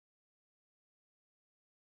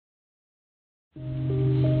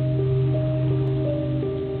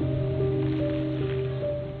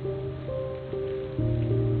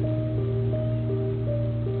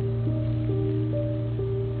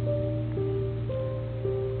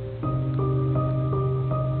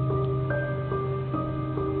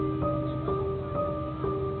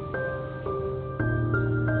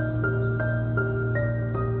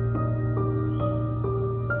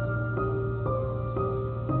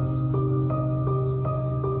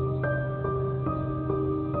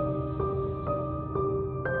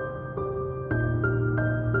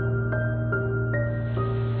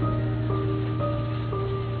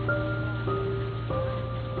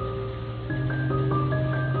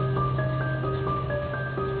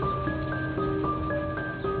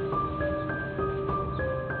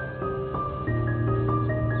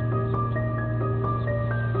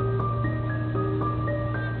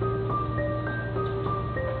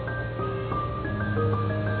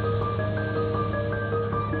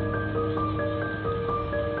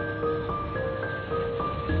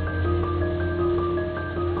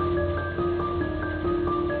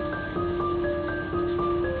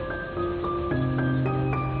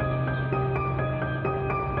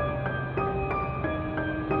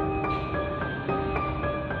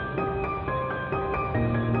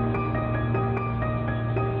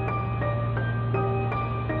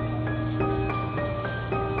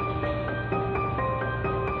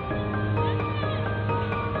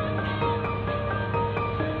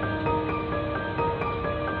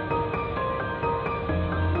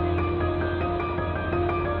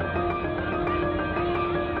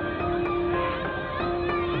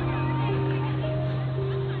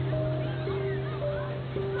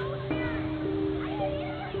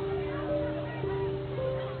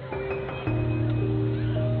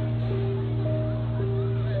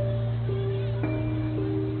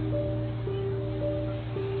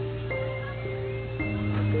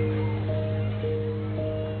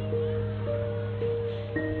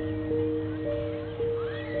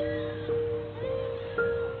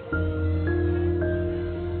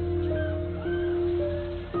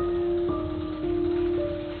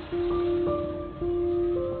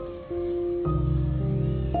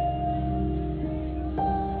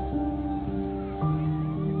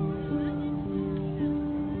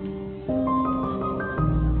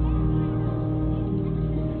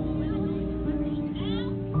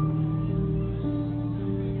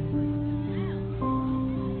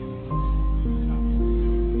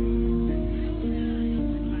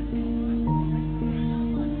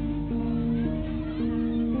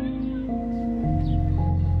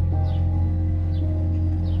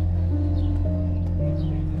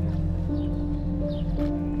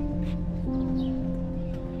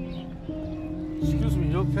Excuse me,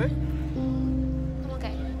 you okay? I'm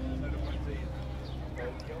okay.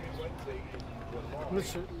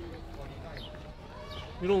 Listen,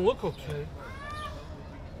 you don't look okay.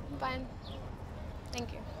 I'm fine.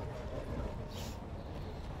 Thank you.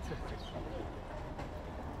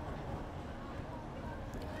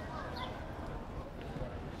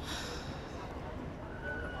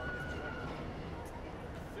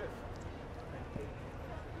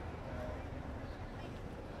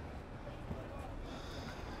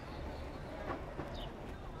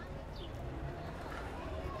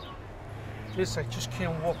 Yes, I just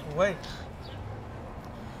can't walk away.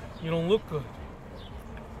 You don't look good.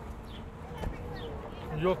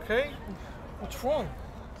 Are you okay? What's wrong?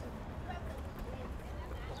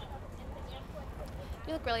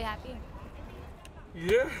 You look really happy.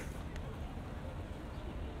 Yeah?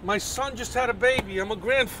 My son just had a baby. I'm a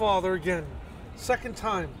grandfather again. Second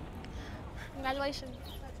time. Congratulations.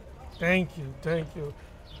 Thank you, thank you.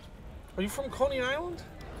 Are you from Coney Island?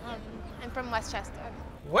 I'm from Westchester.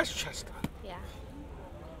 Westchester? Yeah.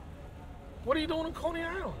 What are you doing in Coney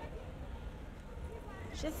Island?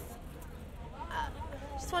 Just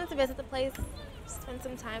wanted to visit the place, spend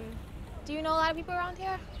some time. Do you know a lot of people around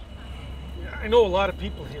here? Yeah, I know a lot of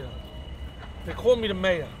people here. They call me the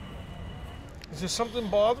mayor. Is there something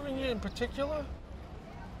bothering you in particular?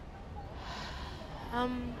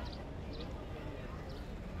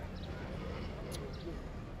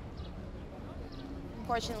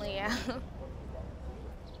 Unfortunately, yeah.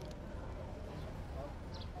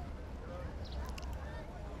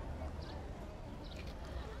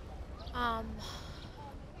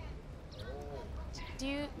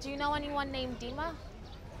 Do you know anyone named Dima?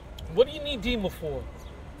 What do you need Dima for?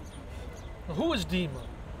 Who is Dima?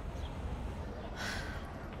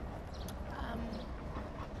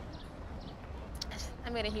 I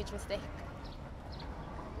made a huge mistake.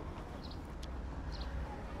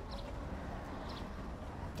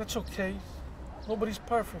 That's okay. Nobody's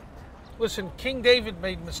perfect. Listen, King David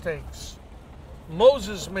made mistakes.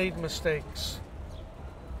 Moses made mistakes.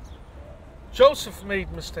 Joseph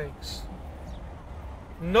made mistakes.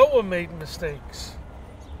 Noah made mistakes.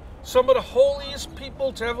 Some of the holiest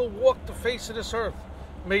people to ever walk the face of this earth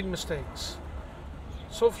made mistakes.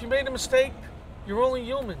 So if you made a mistake, you're only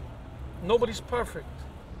human. Nobody's perfect.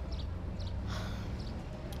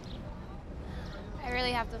 I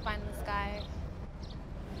really have to find this guy.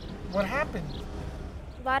 What happened?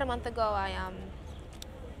 About a month ago, I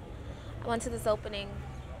went to this opening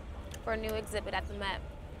for a new exhibit at the Met.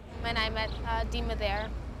 And I met Dima there.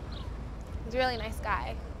 He's a really nice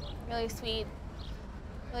guy, really sweet,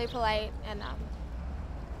 really polite, and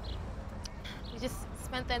we just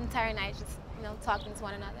spent the entire night just, talking to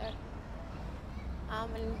one another.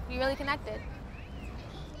 And we really connected.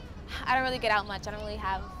 I don't really get out much. I don't really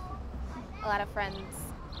have a lot of friends,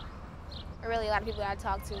 or really a lot of people that I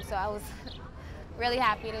talk to, so I was really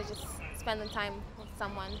happy to just spend the time with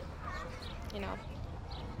someone, And I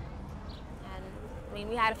mean,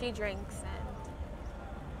 we had a few drinks, and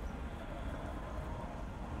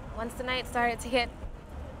once the night started to get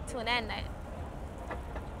to an end,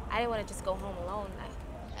 I didn't want to just go home alone.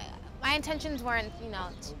 My intentions weren't,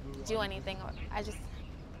 to do anything. I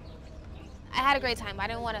had a great time. I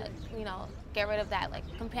didn't want to, get rid of that,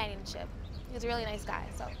 companionship. He was a really nice guy,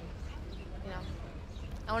 so,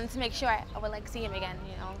 I wanted to make sure I would, see him again,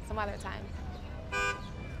 some other time.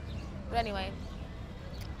 But anyway,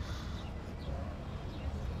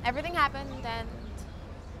 everything happened, and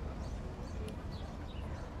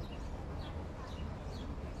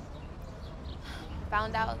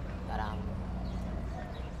found out that,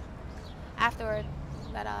 afterward,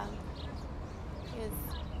 that, he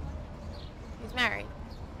was married.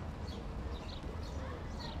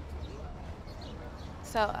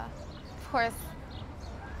 So, of course,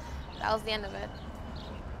 that was the end of it.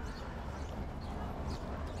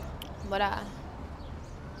 But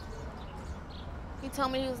he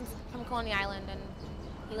told me he was from Coney Island and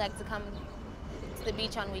he liked to come to the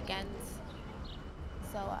beach on weekends.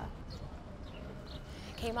 So I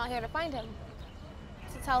came out here to find him,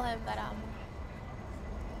 to tell him that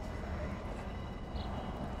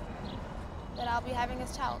I'll be having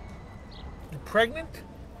his child. You're pregnant?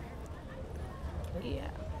 Yeah.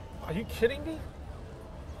 Are you kidding me?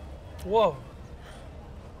 Whoa.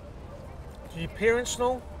 Do your parents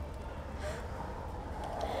know?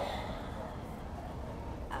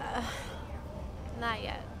 Not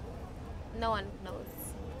yet. No one knows.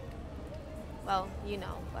 Well,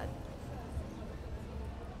 but...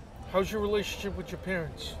 How's your relationship with your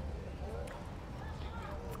parents?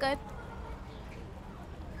 It's good.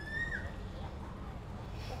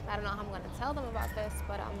 I don't know how I'm going to tell them about this,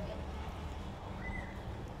 but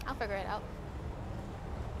I'll figure it out.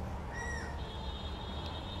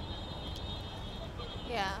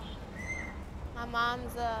 Yeah. My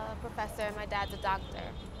mom's a professor and my dad's a doctor.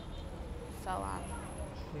 So,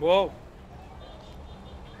 Whoa.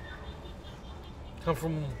 Come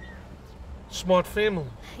from a smart family.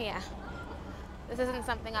 Yeah. This isn't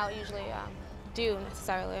something I would usually do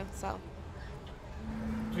necessarily, so.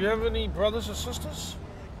 Do you have any brothers or sisters?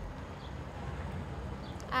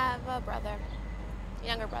 I have a brother, a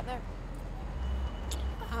younger brother.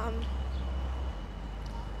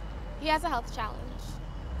 He has a health challenge.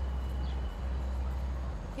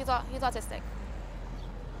 He's autistic.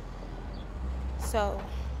 So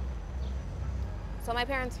my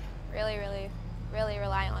parents really, really, really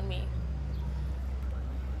rely on me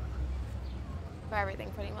for everything,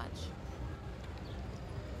 pretty much.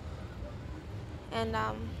 And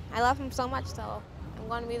I love him so much, so I'm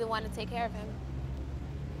going to be the one to take care of him.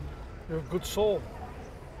 You're a good soul.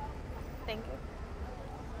 Thank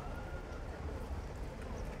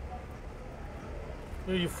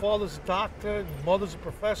you. Your father's a doctor, your mother's a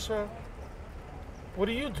professor. What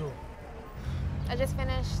do you do? I just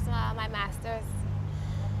finished my master's,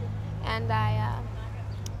 and I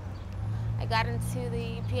got into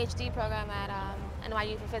the PhD program at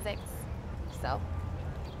NYU for physics. So.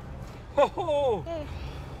 Oh! Hey.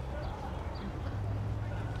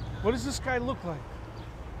 What does this guy look like?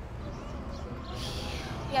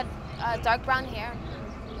 He had dark brown hair,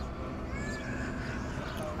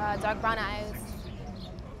 dark brown eyes,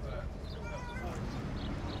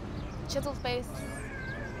 chiseled face.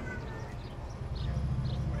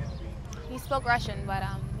 He spoke Russian, but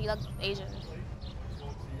he looked Asian.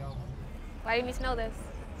 Why do you need to know this?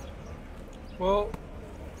 Well,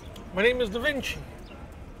 my name is Da Vinci,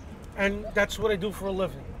 and that's what I do for a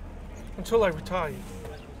living, until I retire.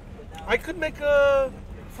 I could make a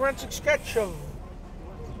forensic sketch of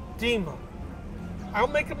Dima. I'll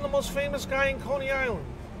make him the most famous guy in Coney Island.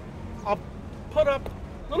 I'll put up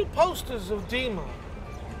little posters of Dima.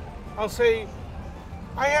 I'll say,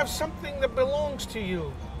 I have something that belongs to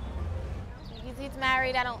you. He's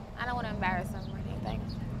married. I don't want to embarrass him or anything.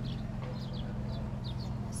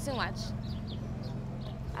 It's too much.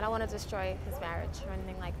 I don't want to destroy his marriage or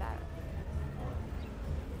anything like that.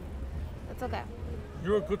 It's okay.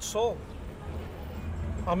 You're a good soul.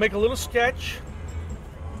 I'll make a little sketch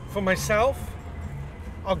for myself.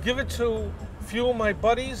 I'll give it to a few of my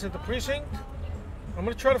buddies at the precinct. I'm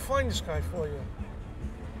going to try to find this guy for you.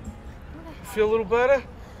 You feel a little better?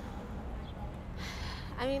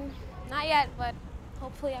 I mean, not yet, but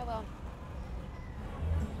hopefully I will.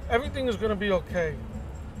 Everything is going to be okay.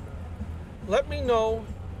 Let me know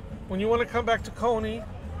when you want to come back to Coney.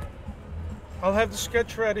 I'll have the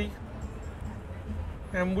sketch ready,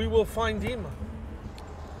 and we will find Dima.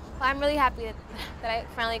 Well, I'm really happy that I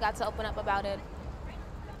finally got to open up about it.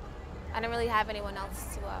 I didn't really have anyone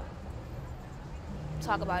else to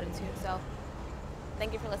talk about it to, so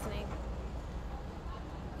thank you for listening.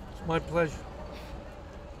 It's my pleasure.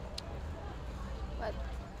 But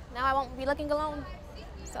now I won't be looking alone,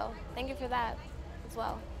 so thank you for that as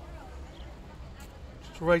well.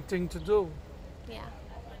 It's the right thing to do. Yeah.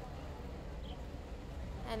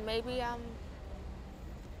 And maybe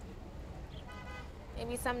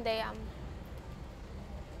someday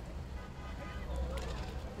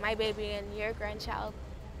my baby and your grandchild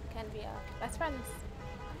can be best friends.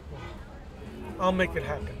 I'll make it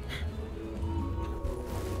happen.